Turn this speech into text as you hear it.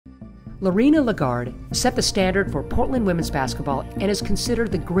Lorena Legarde set the standard for Portland women's basketball and is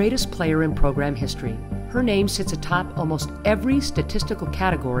considered the greatest player in program history. Her name sits atop almost every statistical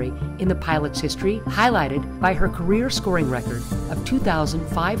category in the Pilots' history, highlighted by her career scoring record of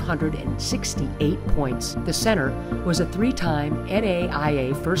 2,568 points. The center was a three-time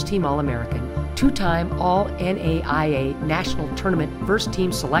NAIA First-Team All-American, two-time All-NAIA National Tournament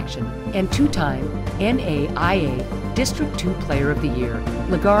First-Team Selection, and two-time NAIA District 2 Player of the Year.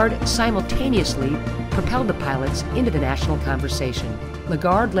 Legarde simultaneously propelled the Pilots into the national conversation.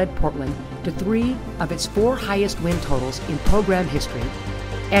 Legarde led Portland to 3 of its 4 highest win totals in program history.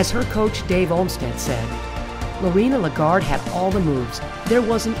 As her coach Dave Olmstead said, Lorena Legarde had all the moves. There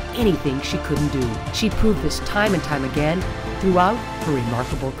wasn't anything she couldn't do. She proved this time and time again throughout her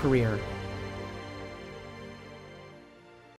remarkable career.